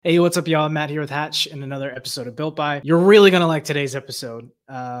Hey, what's up, y'all? Matt here with Hatch in another episode of Built By. You're really going to like today's episode.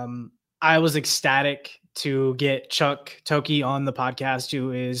 I was ecstatic to get Chuck Toki on the podcast,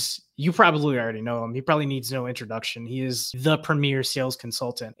 who is, you probably already know him. He probably needs no introduction. He is the premier sales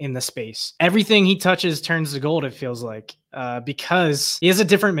consultant in the space. Everything he touches turns to gold, it feels like, because he has a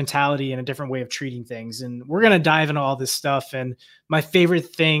different mentality and a different way of treating things. And we're going to dive into all this stuff. And my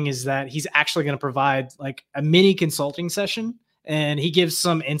favorite thing is that he's actually going to provide like a mini consulting session. And he gives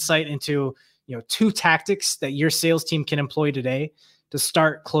some insight into, 2 tactics that your sales team can employ today to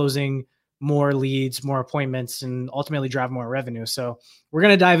start closing more leads, more appointments, and ultimately drive more revenue. So we're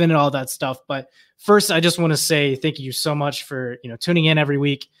going to dive into all that stuff. But first, I just want to say thank you so much for, tuning in every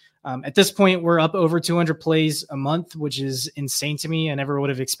week. At this point, we're up over 200 plays a month, which is insane to me. I never would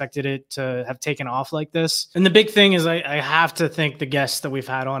have expected it to have taken off like this. And the big thing is I have to thank the guests that we've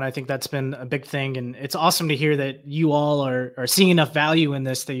had on. I think that's been a big thing. And it's awesome to hear that you all are seeing enough value in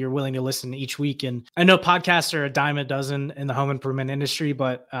this that you're willing to listen each week. And I know podcasts are a dime a dozen in the home improvement industry,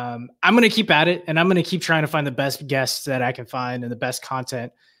 but I'm going to keep at it. And I'm going to keep trying to find the best guests that I can find and the best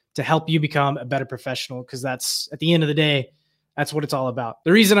content to help you become a better professional. Because that's, at the end of the day, that's what it's all about.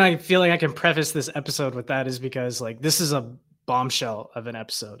 The reason I feel like I can preface this episode with that is because this is a bombshell of an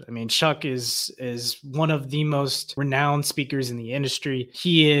episode. I mean, Chuck is one of the most renowned speakers in the industry.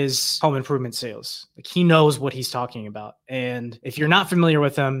 He is home improvement sales. He knows what he's talking about. And if you're not familiar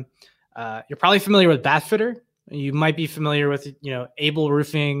with him, you're probably familiar with Bathfitter. You might be familiar with, Able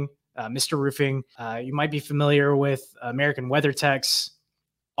Roofing, Mr. Roofing. You might be familiar with American WeatherTechs.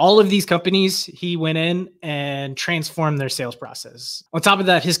 All of these companies, he went in and transformed their sales process. On top of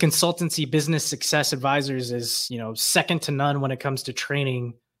that, his consultancy Business Success Advisors is, second to none when it comes to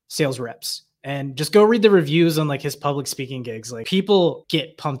training sales reps. And just go read the reviews on his public speaking gigs. People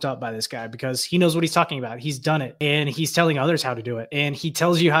get pumped up by this guy because he knows what he's talking about. He's done it and he's telling others how to do it. And he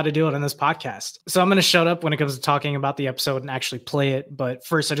tells you how to do it on this podcast. So I'm going to shut up when it comes to talking about the episode and actually play it. But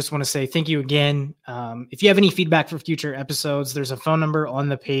first, I just want to say thank you again. If you have any feedback for future episodes, there's a phone number on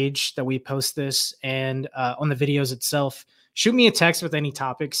the page that we post this and on the videos itself. Shoot me a text with any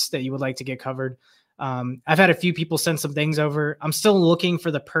topics that you would like to get covered. I've had a few people send some things over. I'm still looking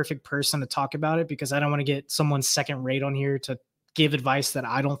for the perfect person to talk about it because I don't want to get someone second rate on here to give advice that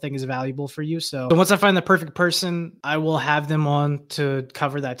I don't think is valuable for you. So once I find the perfect person, I will have them on to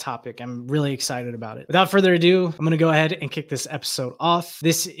cover that topic. I'm really excited about it. Without further ado, I'm going to go ahead and kick this episode off.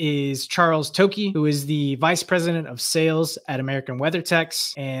 This is Charles Toki, who is the Vice President of Sales at American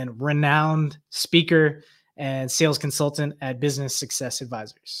WeatherTechs and renowned speaker and sales consultant at Business Success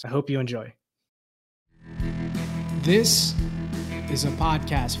Advisors. I hope you enjoy. This is a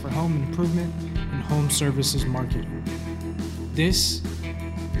podcast for home improvement and home services marketing. This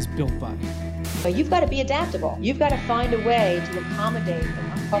is Built By. But you've got to be adaptable. You've got to find a way to accommodate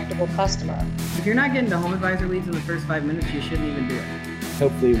an uncomfortable customer. If you're not getting the home advisor leads in the first 5 minutes, you shouldn't even do it.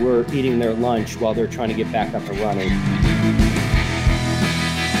 Hopefully we're eating their lunch while they're trying to get back up and running.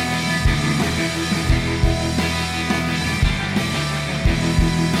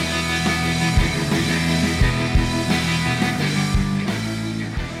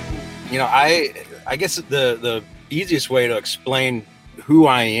 I guess the easiest way to explain who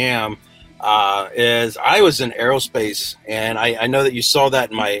I am is I was in aerospace, and I know that you saw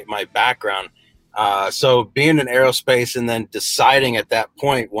that in my background. So being in aerospace and then deciding at that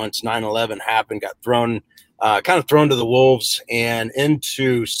point, once 9/11 happened, got thrown to the wolves and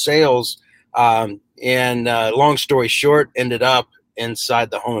into sales. And long story short, ended up inside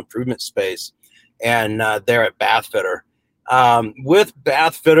the home improvement space and there at Bathfitter. With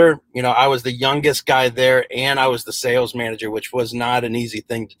Bathfitter, I was the youngest guy there and I was the sales manager, which was not an easy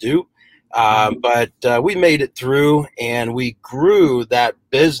thing to do. But we made it through and we grew that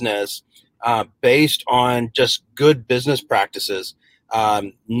business based on just good business practices.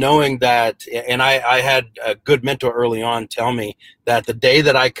 Knowing that, and I had a good mentor early on tell me that the day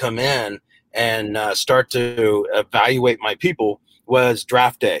that I come in and start to evaluate my people was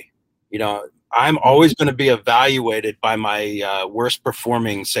draft day. I'm always going to be evaluated by my worst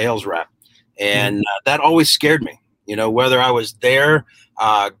performing sales rep. And that always scared me, whether I was there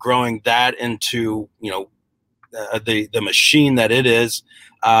growing that into, the machine that it is,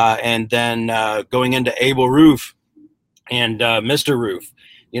 and then going into Able Roof and Mr. Roof,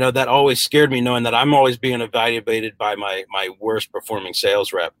 that always scared me, knowing that I'm always being evaluated by my worst performing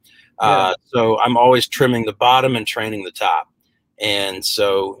sales rep. So I'm always trimming the bottom and training the top. And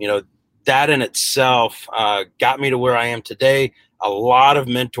so, that in itself got me to where I am today. A lot of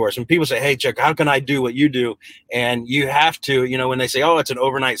mentors. When people say, hey, Chuck, how can I do what you do? And you have to, when they say, oh, it's an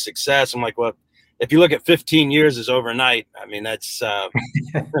overnight success. I'm like, well, if you look at 15 years as overnight, I mean, that's,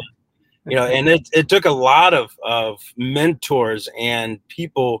 and it took a lot of mentors and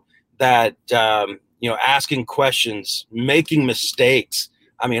people that, asking questions, making mistakes.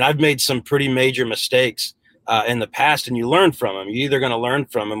 I mean, I've made some pretty major mistakes in the past, and you learn from them. You're either going to learn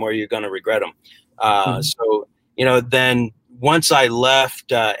from them or you're going to regret them. So, then once I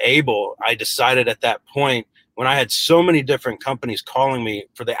left Able, I decided at that point, when I had so many different companies calling me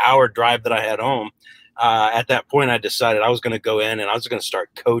for the hour drive that I had home, at that point, I decided I was going to go in and I was going to start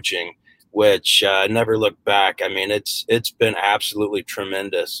coaching, which never looked back. I mean, it's been absolutely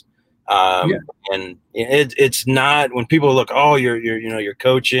tremendous. And it's not, when people look, oh, you're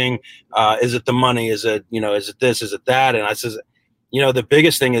coaching. Is it the money? Is it, is it this? Is it that? And I says, the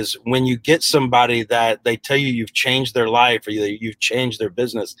biggest thing is when you get somebody that they tell you you've changed their life or you've changed their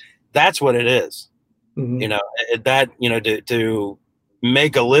business, that's what it is. Mm-hmm. To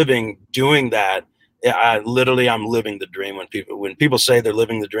make a living doing that. I'm living the dream. When people say they're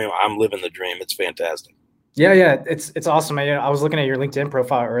living the dream, I'm living the dream. It's fantastic. Yeah. It's awesome. I was looking at your LinkedIn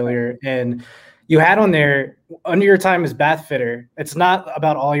profile earlier, and you had on there, under your time as bath fitter, it's not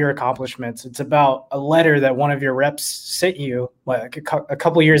about all your accomplishments. It's about a letter that one of your reps sent you like a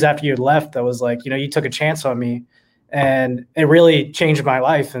couple years after you had left that was like, you took a chance on me and it really changed my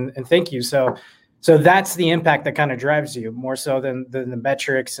life. And thank you. So that's the impact that kind of drives you more so than the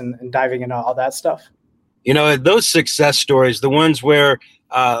metrics and diving into all that stuff. Those success stories, the ones where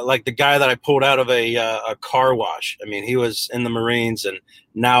like the guy that I pulled out of a car wash. I mean, he was in the Marines and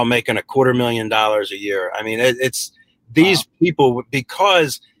now making $250,000 a year. I mean, it's these people,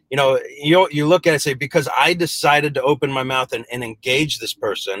 because, you look at it and say, because I decided to open my mouth and engage this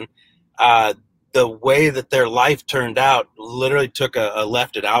person, the way that their life turned out literally took a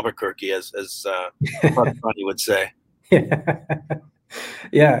left at Albuquerque, as Funny would say.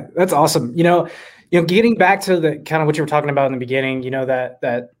 Yeah, that's awesome. Getting back to the kind of what you were talking about in the beginning,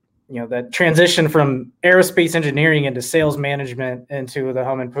 that transition from aerospace engineering into sales management into the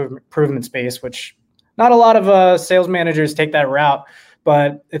home improvement space, which not a lot of sales managers take that route,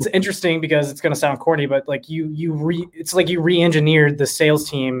 but it's interesting because it's going to sound corny, but like it's like you re-engineered the sales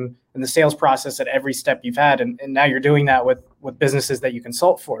team and the sales process at every step you've had. And now you're doing that with businesses that you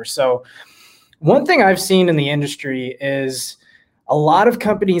consult for. So one thing I've seen in the industry is a lot of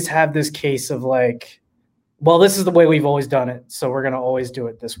companies have this case of like, well, this is the way we've always done it, so we're going to always do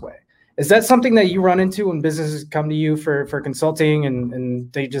it this way. Is that something that you run into when businesses come to you for consulting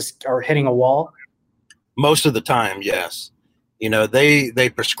and they just are hitting a wall? Most of the time, yes.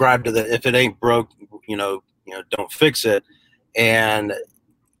 They prescribe to if it ain't broke, don't fix it. And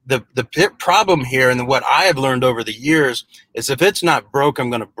the problem here, and what I have learned over the years, is if it's not broke, I'm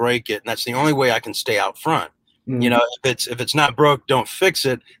going to break it, and that's the only way I can stay out front. Mm-hmm. If it's not broke, don't fix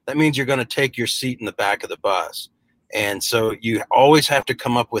it. That means you're going to take your seat in the back of the bus. And so you always have to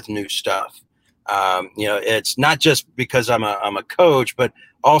come up with new stuff. It's not just because I'm a coach, but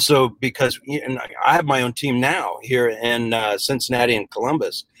also because I have my own team now here in Cincinnati and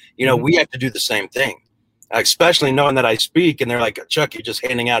Columbus. Mm-hmm. We have to do the same thing, especially knowing that I speak and they're like, Chuck, you're just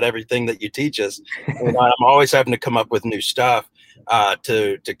handing out everything that you teach us. I'm always having to come up with new stuff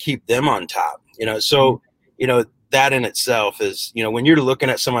to keep them on top. So that in itself is, when you're looking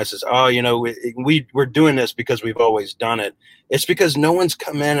at somebody who says, oh, we're doing this because we've always done it. It's because no one's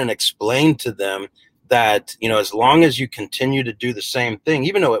come in and explained to them that, as long as you continue to do the same thing,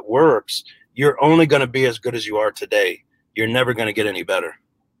 even though it works, you're only going to be as good as you are today. You're never going to get any better.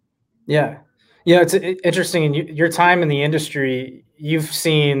 Yeah. It's interesting. In your time in the industry, you've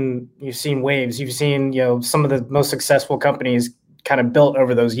seen waves. You've seen, some of the most successful companies kind of built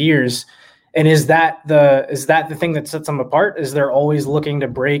over those years. And is that the thing that sets them apart? Is they're always looking to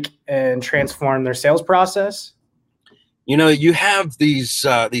break and transform their sales process? You have these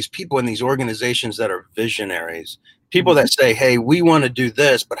people in these organizations that are visionaries, people that say, hey, we want to do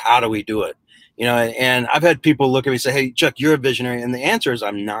this, but how do we do it? And I've had people look at me and say, hey, Chuck, you're a visionary. And the answer is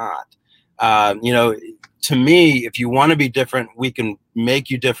I'm not. To me, if you want to be different, we can make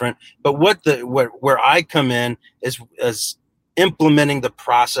you different. But where I come in is implementing the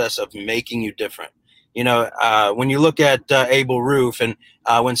process of making you different. When you look at Able Roof, and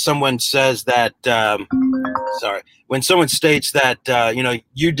when someone says that, when someone states that,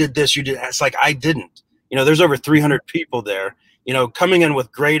 you did this, it's like, I didn't. There's over 300 people there, coming in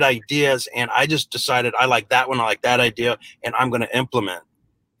with great ideas, and I just decided I like that one, I like that idea, and I'm going to implement.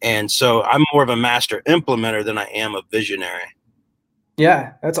 And so I'm more of a master implementer than I am a visionary.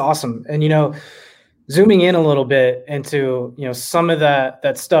 Yeah, that's awesome. And, zooming in a little bit into, some of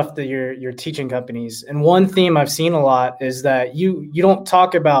that stuff that you're teaching companies. And one theme I've seen a lot is that you don't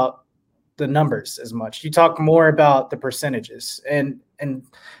talk about the numbers as much. You talk more about the percentages, and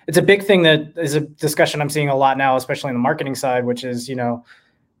it's a big thing that is a discussion I'm seeing a lot now, especially on the marketing side, which is,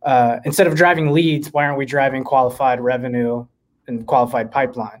 instead of driving leads, why aren't we driving qualified revenue and qualified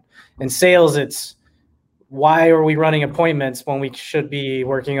pipeline? In sales, it's why are we running appointments when we should be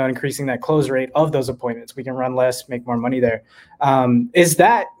working on increasing that close rate of those appointments? We can run less, make more money there. Is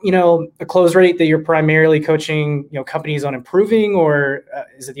that, a close rate that you're primarily coaching, companies on improving, or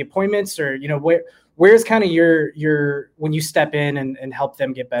is it the appointments, or, where's kind of your when you step in and help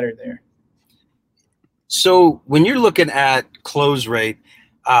them get better there? So when you're looking at close rate,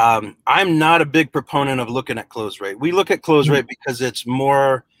 I'm not a big proponent of looking at close rate. We look at close rate because it's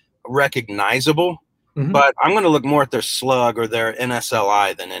more recognizable. But I'm going to look more at their slug or their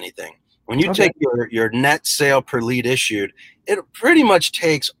NSLI than anything. When you take your net sale per lead issued, it pretty much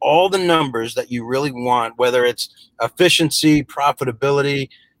takes all the numbers that you really want, whether it's efficiency, profitability,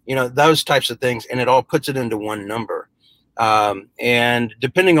 those types of things, and it all puts it into one number. And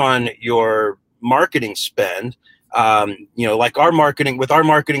depending on your marketing spend, like with our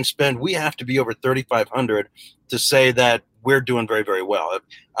marketing spend, we have to be over 3,500 to say that we're doing very, very well.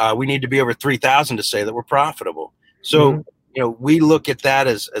 We need to be over 3,000 to say that we're profitable. So, we look at that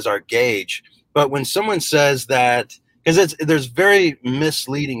as our gauge. But when someone says that, because there's very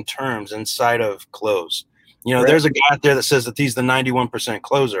misleading terms inside of close. There's a guy out there that says that he's the 91%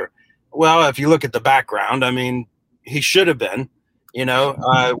 closer. Well, if you look at the background, I mean, he should have been.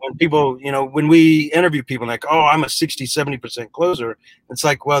 When people, when we interview people like, oh, I'm a 60, 70% closer, it's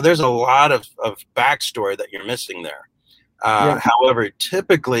like, well, there's a lot of backstory that you're missing there. However,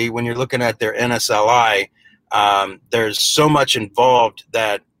 typically when you're looking at their NSLI, there's so much involved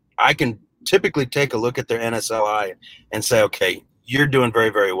that I can typically take a look at their NSLI and say, okay, you're doing very,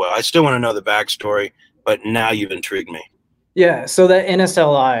 very well. I still want to know the backstory, but now you've intrigued me. Yeah. So that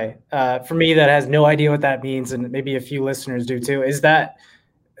NSLI, for me, that has no idea what that means, and maybe a few listeners do too, is that,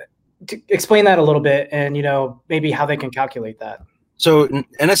 explain that a little bit, and, maybe how they can calculate that. So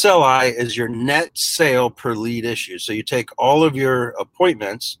NSLI is your net sale per lead issue. So you take all of your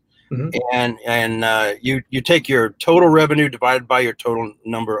appointments and you take your total revenue divided by your total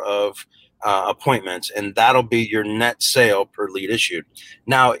number of appointments, and that'll be your net sale per lead issued.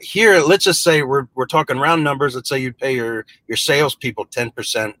 Now here, let's just say we're talking round numbers. Let's say you pay your salespeople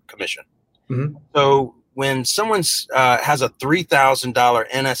 10% commission. So when someone has a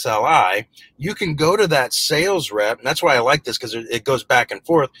 $3,000 NSLI, you can go to that sales rep, and that's why I like this, because it goes back and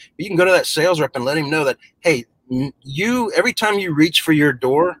forth. You can go to that sales rep and let him know that, hey, every time you reach for your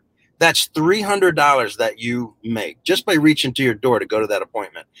door, that's $300 that you make just by reaching to your door to go to that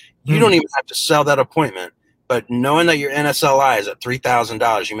appointment. You don't even have to sell that appointment, but knowing that your NSLI is at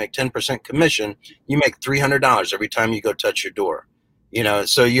 $3,000, you make 10% commission, you make $300 every time you go touch your door.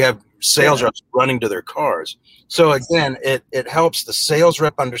 So you have sales reps running to their cars. So again, it helps the sales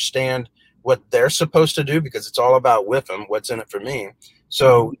rep understand what they're supposed to do, because it's all about with them, what's in it for me.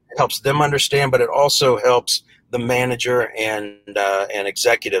 So it helps them understand, but it also helps the manager and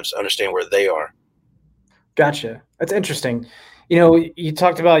executives understand where they are. Gotcha. That's interesting. You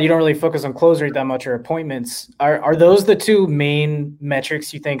talked about you don't really focus on close rate that much, or appointments. Are those the two main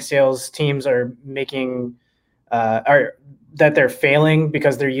metrics you think sales teams are making, that they're failing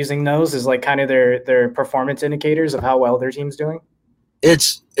because they're using those as like kind of their performance indicators of how well their team's doing?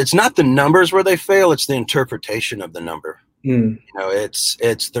 It's not the numbers where they fail, it's the interpretation of the number.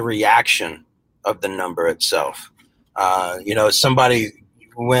 It's the reaction of the number itself. Somebody,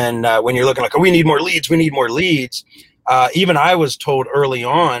 when you're looking like, oh, we need more leads. Even I was told early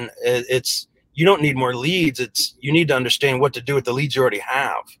on, you don't need more leads. You need to understand what to do with the leads you already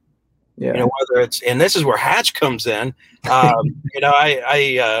have. Yeah. Whether it's, and this is where Hatch comes in. I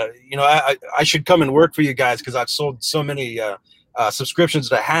should come and work for you guys, because I've sold so many subscriptions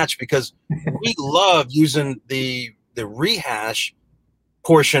to Hatch, because we love using the rehash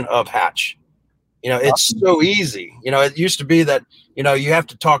portion of Hatch. It's so easy. It used to be that, you have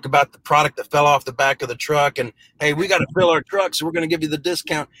to talk about the product that fell off the back of the truck, and, hey, we got to fill our truck, so we're going to give you the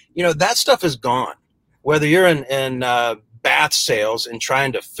discount. That stuff is gone. Whether you're in bath sales and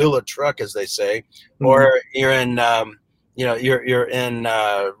trying to fill a truck, as they say, or you're in, you're in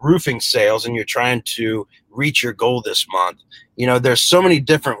roofing sales and you're trying to reach your goal this month. There's so many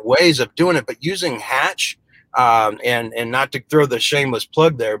different ways of doing it, but using Hatch, and not to throw the shameless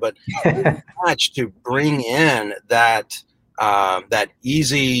plug there, but Hatch to bring in that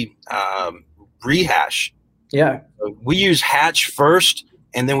easy rehash. Yeah. We use Hatch first,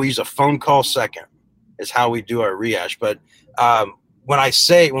 and then we use a phone call second, is how we do our rehash. But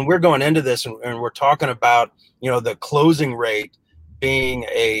when we're going into this and we're talking about, the closing rate, being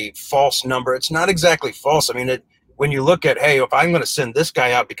a false number. It's not exactly false. I mean, when you look at, hey, if I'm going to send this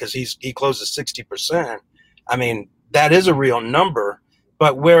guy out because he closes 60%, I mean, that is a real number.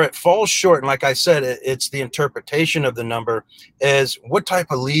 But where it falls short, and like I said, it's the interpretation of the number, is what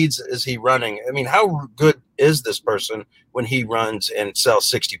type of leads is he running? I mean, how good is this person when he runs and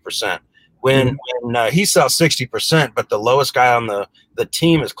sells 60%? When he sells 60%, but the lowest guy on the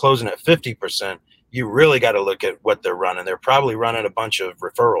team is closing at 50%, you really got to look at what they're running. They're probably running a bunch of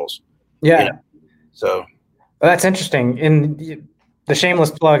referrals. Yeah. You know? So well, that's interesting. And the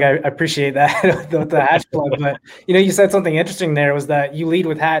shameless plug, I appreciate that, the Hatch plug. But, you said something interesting there was that you lead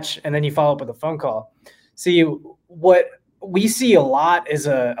with Hatch and then you follow up with a phone call. See, what we see a lot is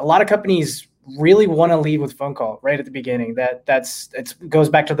a lot of companies really want to lead with phone call right at the beginning. It goes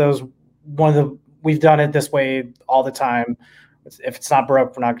back to those we've done it this way all the time. If it's not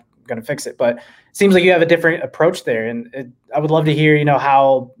broke, we're not going to fix it. But it seems like you have a different approach there. And I would love to hear,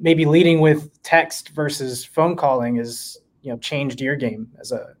 how maybe leading with text versus phone calling is, changed your game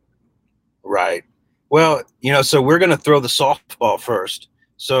as a. Right. Well, so we're going to throw the softball first.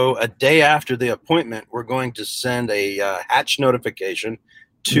 So a day after the appointment, we're going to send a Hatch notification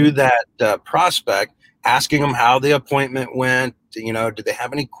to that prospect, asking them how the appointment went. Did they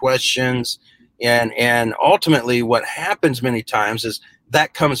have any questions? And ultimately what happens many times is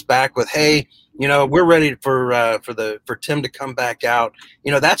that comes back with, hey, we're ready for Tim to come back out.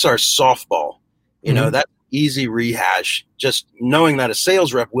 That's our softball. That's easy rehash, just knowing that a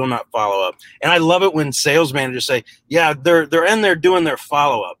sales rep will not follow up. And I love it when sales managers say, yeah, they're in there doing their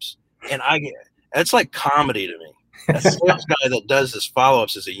follow-ups. And it's like comedy to me. A sales guy that does his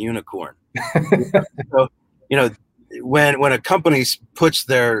follow-ups is a unicorn. So, when a company puts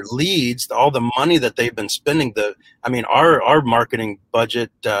their leads, all the money that they've been spending, our marketing budget,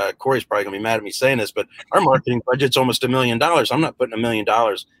 Corey's probably gonna be mad at me saying this, but our marketing budget's almost $1 million. I'm not putting $1 million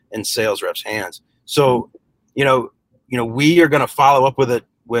in sales reps' hands. So, we are going to follow up with it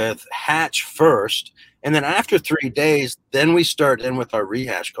with Hatch first. And then after 3 days, then we start in with our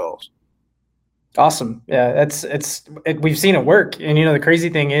rehash calls. Awesome. Yeah, we've seen it work. And, the crazy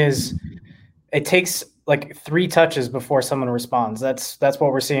thing is it takes like 3 touches before someone responds. That's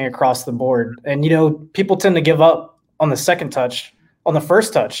what we're seeing across the board. And, people tend to give up on the second touch, on the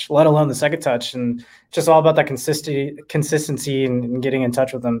first touch, let alone the second touch. And it's just all about that consistency and getting in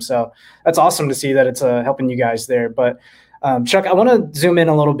touch with them. So that's awesome to see that it's helping you guys there. But Chuck, I want to zoom in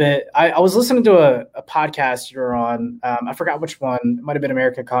a little bit. I was listening to a podcast you were on. I forgot which one. It might have been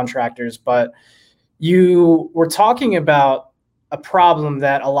American Contractors, but you were talking about a problem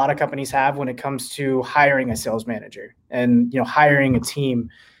that a lot of companies have when it comes to hiring a sales manager and, hiring a team.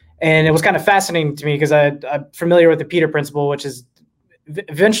 And it was kind of fascinating to me because I'm familiar with the Peter Principle, which is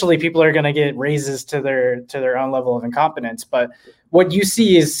eventually people are going to get raises to their own level of incompetence. But what you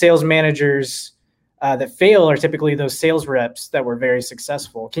see is sales managers that fail are typically those sales reps that were very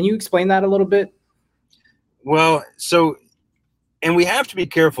successful. Can you explain that a little bit? Well, and we have to be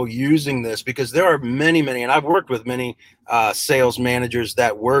careful using this because there are many, and I've worked with many sales managers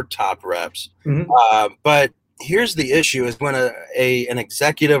that were top reps. Mm-hmm. But here's the issue is when an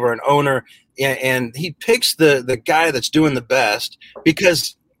executive or an owner, and he picks the guy that's doing the best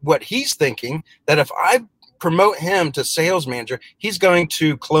because what he's thinking that if I promote him to sales manager, he's going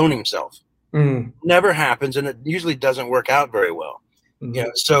to clone himself. Mm. Never happens, and it usually doesn't work out very well. Mm-hmm.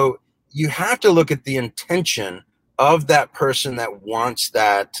 So you have to look at the intention of that person that wants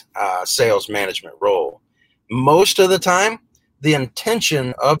that sales management role. Most of the time, the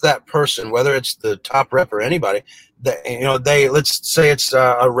intention of that person, whether it's the top rep or anybody, let's say it's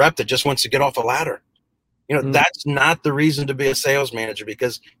a rep that just wants to get off a ladder. That's not the reason to be a sales manager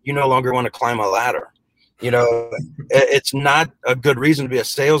because you no longer want to climb a ladder. It's not a good reason to be a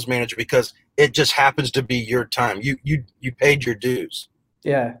sales manager because it just happens to be your time. You paid your dues.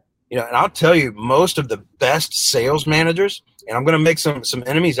 Yeah. And I'll tell you, most of the best sales managers, and I'm going to make some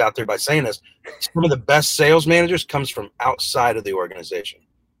enemies out there by saying this, some of the best sales managers comes from outside of the organization.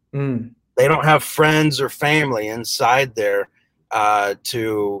 Mm. They don't have friends or family inside there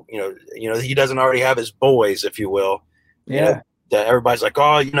he doesn't already have his boys, if you will. Yeah. Everybody's like,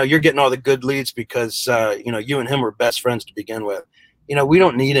 oh, you're getting all the good leads because, you and him were best friends to begin with. We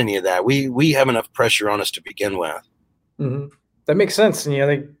don't need any of that. We have enough pressure on us to begin with. Mm-hmm. That makes sense.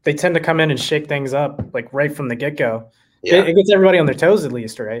 And, they tend to come in and shake things up like right from the get-go. Yeah. It gets everybody on their toes at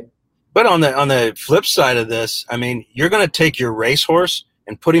least, right? But on the flip side of this, you're going to take your racehorse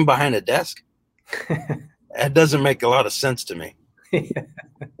and put him behind a desk. That doesn't make a lot of sense to me.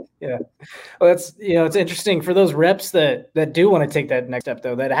 Yeah. Well, that's, it's interesting for those reps that do want to take that next step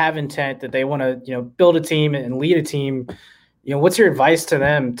though, that have intent, that they want to, build a team and lead a team. what's your advice to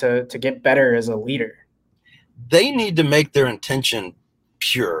them to get better as a leader? They need to make their intention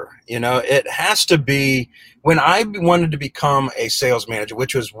pure. It has to be. When I wanted to become a sales manager,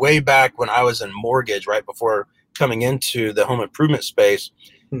 which was way back when I was in mortgage, right before coming into the home improvement space,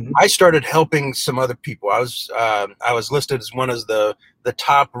 I started helping some other people. I was listed as one of the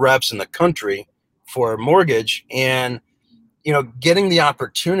top reps in the country for mortgage, and getting the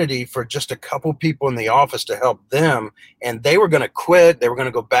opportunity for just a couple people in the office to help them, and they were going to quit. They were going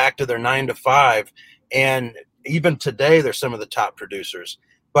to go back to their 9-to-5, and even today they're some of the top producers.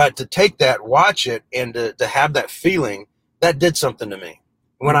 But to take that, watch it, and to have that feeling, that did something to me.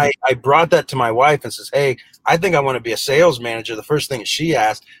 When I brought that to my wife and says, hey, I think I want to be a sales manager, the first thing she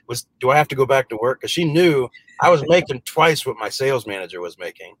asked was, do I have to go back to work? Because she knew I was making twice what my sales manager was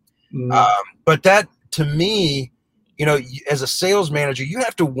making. But that, to me, as a sales manager, you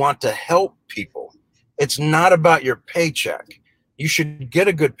have to want to help people. It's not about your paycheck. You should get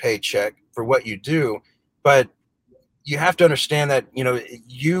a good paycheck for what you do, but you have to understand that,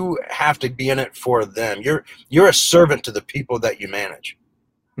 you have to be in it for them. You're a servant to the people that you manage.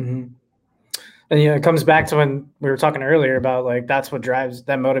 And it comes back to when we were talking earlier about, like, that's what drives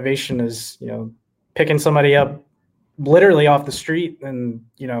that motivation is, picking somebody up literally off the street and,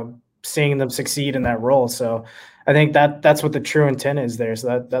 seeing them succeed in that role. So I think that's what the true intent is there.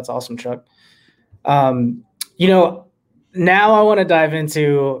 So that's awesome, Chuck. Now I want to dive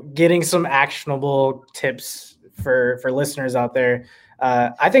into getting some actionable tips for listeners out there.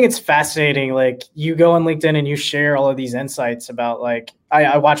 I think it's fascinating. Like, you go on LinkedIn and you share all of these insights about, like,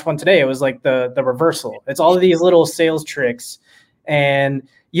 I watched one today. It was like the reversal. It's all of these little sales tricks, and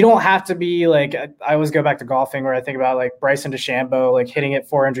you don't have to be like, I always go back to golfing where I think about, like, Bryson DeChambeau, like, hitting it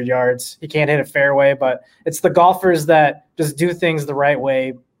 400 yards. He can't hit a fairway, but it's the golfers that just do things the right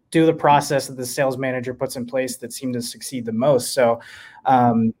way, do the process that the sales manager puts in place that seem to succeed the most. So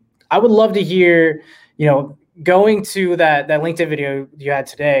I would love to hear, going to that LinkedIn video you had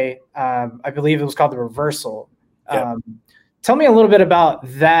today, I believe it was called The Reversal. Yeah. Tell me a little bit about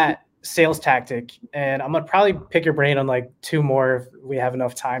that sales tactic, and I'm going to probably pick your brain on, like, two more if we have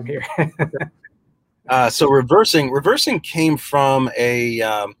enough time here. So reversing came from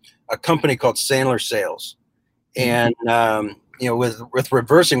a company called Sandler Sales. And, with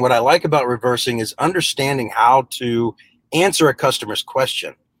reversing, what I like about reversing is understanding how to answer a customer's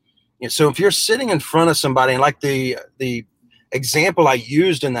question. So if you're sitting in front of somebody, and like the example I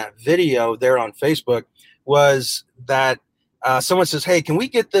used in that video there on Facebook was that someone says, hey, can we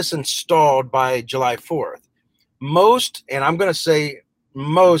get this installed by July 4th? Most, and I'm going to say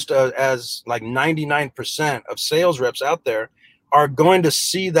most, as like 99% of sales reps out there are going to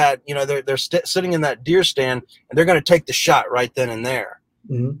see that, they're sitting in that deer stand, and they're going to take the shot right then and there.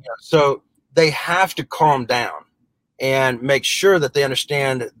 So they have to calm down and make sure that they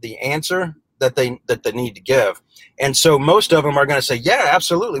understand the answer that they need to give. And so most of them are going to say, yeah,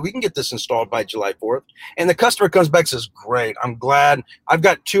 absolutely, we can get this installed by July 4th. And the customer comes back and says, great, I'm glad. I've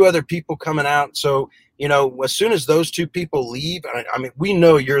got 2 other people coming out. So, as soon as those 2 people leave, I mean, we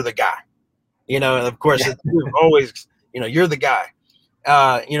know you're the guy. And of course, you're always, you're the guy.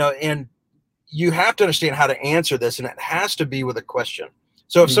 And you have to understand how to answer this, and it has to be with a question.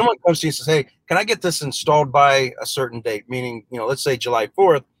 So if someone comes to you and says, hey, can I get this installed by a certain date, meaning, let's say July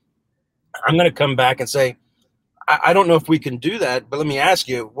 4th, I'm going to come back and say, I don't know if we can do that, but let me ask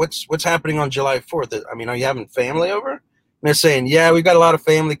you, what's happening on July 4th? I mean, are you having family over? And they're saying, yeah, we've got a lot of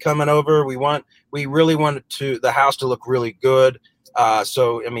family coming over. We really want the house to look really good.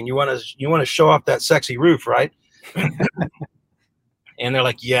 So, I mean, you want to show off that sexy roof, right? And they're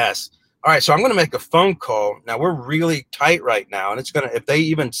like, yes. All right, so I'm going to make a phone call. Now, we're really tight right now, and if they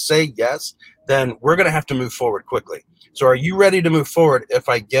even say yes, then we're going to have to move forward quickly. So are you ready to move forward if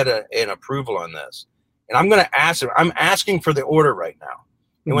I get an approval on this? And I'm going to ask them. I'm asking for the order right now.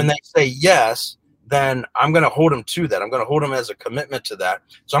 And when they say yes, then I'm going to hold them to that. I'm going to hold them as a commitment to that.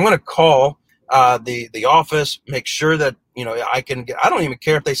 So I'm going to call the office, make sure that, I can get, I don't even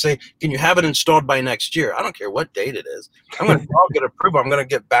care if they say, can you have it installed by next year? I don't care what date it is. I'm going to get approval. I'm going to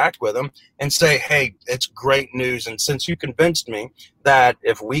get back with them and say, hey, it's great news. And since you convinced me that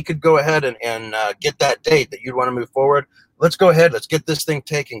if we could go ahead and get that date that you'd want to move forward, let's go ahead. Let's get this thing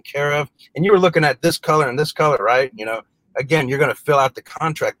taken care of. And you were looking at this color and this color, right? Again, you're going to fill out the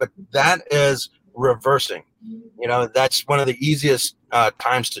contract, but that is reversing. That's one of the easiest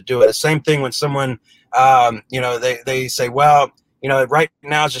times to do it. The same thing when someone, they say, well, right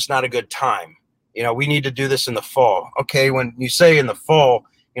now is just not a good time. We need to do this in the fall. Okay, when you say in the fall,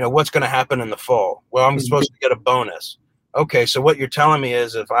 what's going to happen in the fall? Well, I'm supposed to get a bonus. Okay, so what you're telling me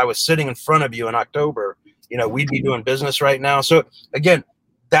is if I was sitting in front of you in October, we'd be doing business right now. So again,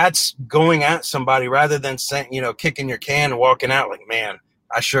 that's going at somebody rather than saying, kicking your can and walking out like, man,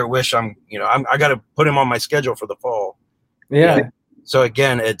 I sure wish I got to put him on my schedule for the fall. Yeah. So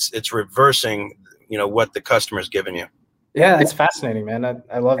again, it's reversing, what the customer's giving you. Yeah, it's fascinating, man.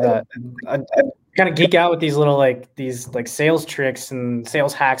 I love that. I kind of geek out with these little these sales tricks and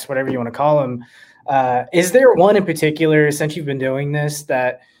sales hacks, whatever you want to call them. Is there one in particular, since you've been doing this,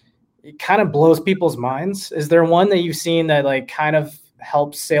 that it kind of blows people's minds? Is there one that you've seen that kind of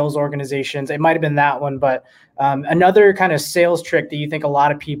helps sales organizations? It might have been that one, but another kind of sales trick that you think a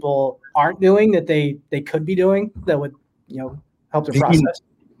lot of people aren't doing that they could be doing that would help the process?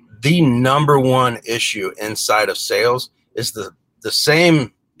 The number one issue inside of sales is the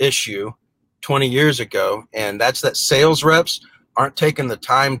same issue 20 years ago, and that's that sales reps aren't taking the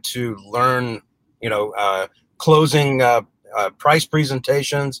time to learn, closing price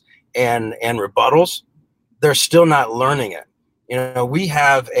presentations and rebuttals. They're still not learning it. We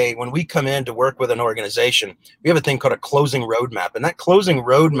have when we come in to work with an organization, we have a thing called a closing roadmap, and that closing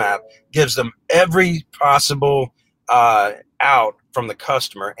roadmap gives them every possible out from the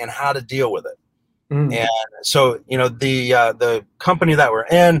customer and how to deal with it. And so, the company that we're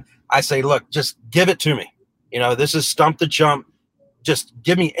in, I say, look, just give it to me. This is stump the chump. Just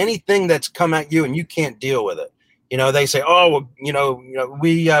give me anything that's come at you and you can't deal with it. They say, oh, well,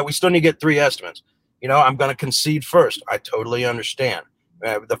 we still need to get 3 estimates. I'm going to concede first. I totally understand.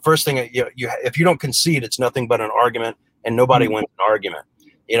 The first thing, if you don't concede, it's nothing but an argument, and nobody wins an argument.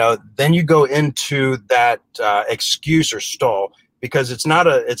 Then you go into that excuse or stall, because it's not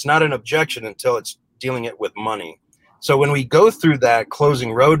an objection until it's dealing it with money. So when we go through that closing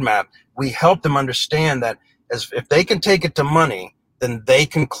roadmap, we help them understand that if they can take it to money, then they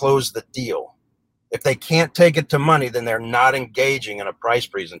can close the deal. If they can't take it to money, then they're not engaging in a price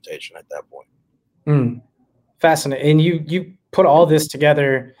presentation at that point. Fascinating. And you put all this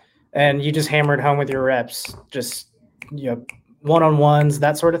together and you just hammered home with your reps, just one-on-ones,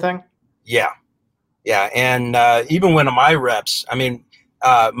 that sort of thing? Yeah. And even when my reps,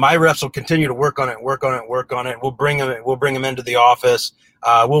 my reps will continue to work on it. We'll bring them into the office.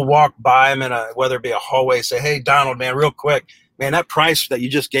 We'll walk by them whether it be a hallway, say, hey, Donald, man, real quick, man, that price that you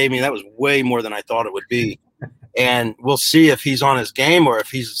just gave me, that was way more than I thought it would be. And we'll see if he's on his game or if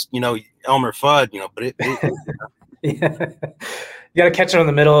he's, Elmer Fudd, but yeah. You got to catch it in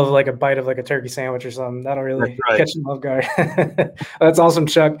the middle of a bite of a turkey sandwich or something. That'll really catch him off guard. That's awesome,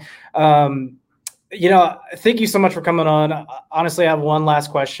 Chuck. Thank you so much for coming on. Honestly, I have one last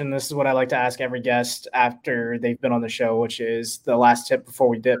question. This is what I like to ask every guest after they've been on the show, which is the last tip before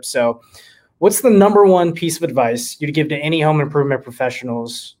we dip. So what's the number one piece of advice you'd give to any home improvement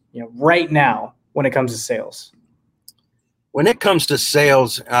professionals, right now when it comes to sales? When it comes to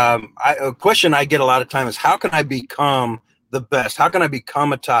sales, a question I get a lot of time is, how can I become the best? How can I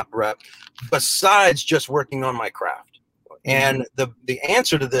become a top rep besides just working on my craft? And the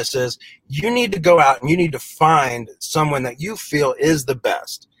answer to this is, you need to go out and you need to find someone that you feel is the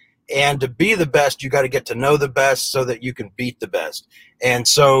best. And to be the best, you got to get to know the best so that you can beat the best. And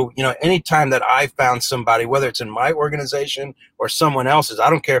so, anytime that I found somebody, whether it's in my organization or someone else's, I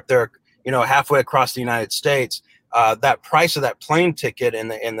don't care if they're, halfway across the United States, that price of that plane ticket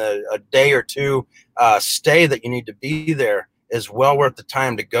and a day or two stay that you need to be there is well worth the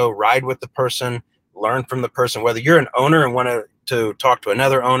time to go ride with the person, learn from the person, whether you're an owner and want to talk to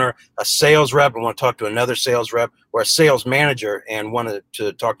another owner, a sales rep and want to talk to another sales rep, or a sales manager and want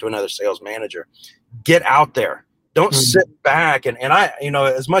to talk to another sales manager. Get out there. Don't sit back. And I,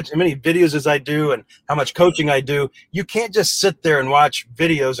 as many videos as I do and how much coaching I do, you can't just sit there and watch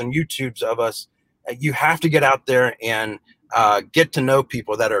videos and YouTubes of us. You have to get out there and get to know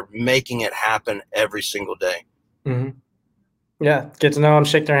people that are making it happen every single day. Mm-hmm. Yeah. Get to know them,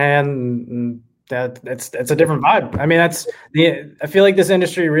 shake their hand, and it's a different vibe. I feel like this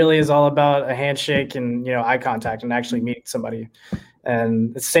industry really is all about a handshake and, eye contact and actually meeting somebody.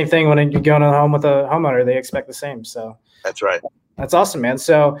 And it's the same thing when you go to home with a homeowner, they expect the same. So that's right. That's awesome, man.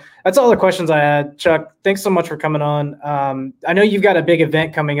 So that's all the questions I had. Chuck, thanks so much for coming on. I know you've got a big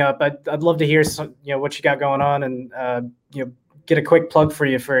event coming up. I'd love to hear what you got going on and, get a quick plug for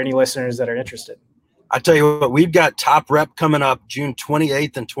you for any listeners that are interested. I tell you what, we've got Top Rep coming up June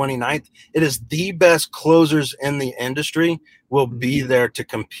 28th and 29th. It is the best closers in the industry will be there to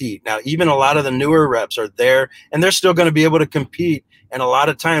compete. Now, even a lot of the newer reps are there, and they're still going to be able to compete. And a lot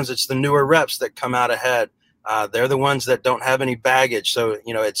of times it's the newer reps that come out ahead. They're the ones that don't have any baggage. So,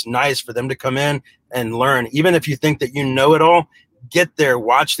 it's nice for them to come in and learn. Even if you think that you know it all, get there,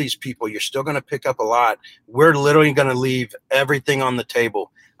 watch these people. You're still going to pick up a lot. We're literally going to leave everything on the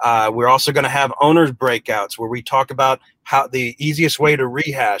table. We're also going to have owners breakouts where we talk about how the easiest way to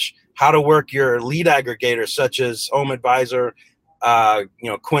rehash, how to work your lead aggregators, such as Home Advisor,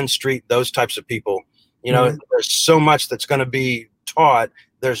 Quinn Street, those types of people. There's so much that's going to be taught.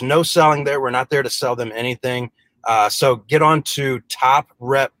 There's no selling there. We're not there to sell them anything. So get on to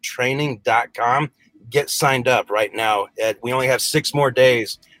topreptraining.com. Get signed up right now. We only have 6 more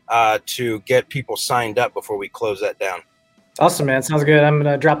days to get people signed up before we close that down. Awesome, man. Sounds good. I'm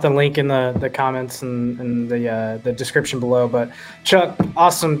going to drop the link in the comments and the description below. But Chuck,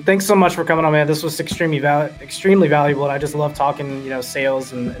 awesome. Thanks so much for coming on, man. This was extremely valuable. And I just love talking,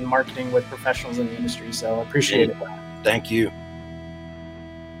 sales and marketing with professionals in the industry. So I appreciate it. Thank you.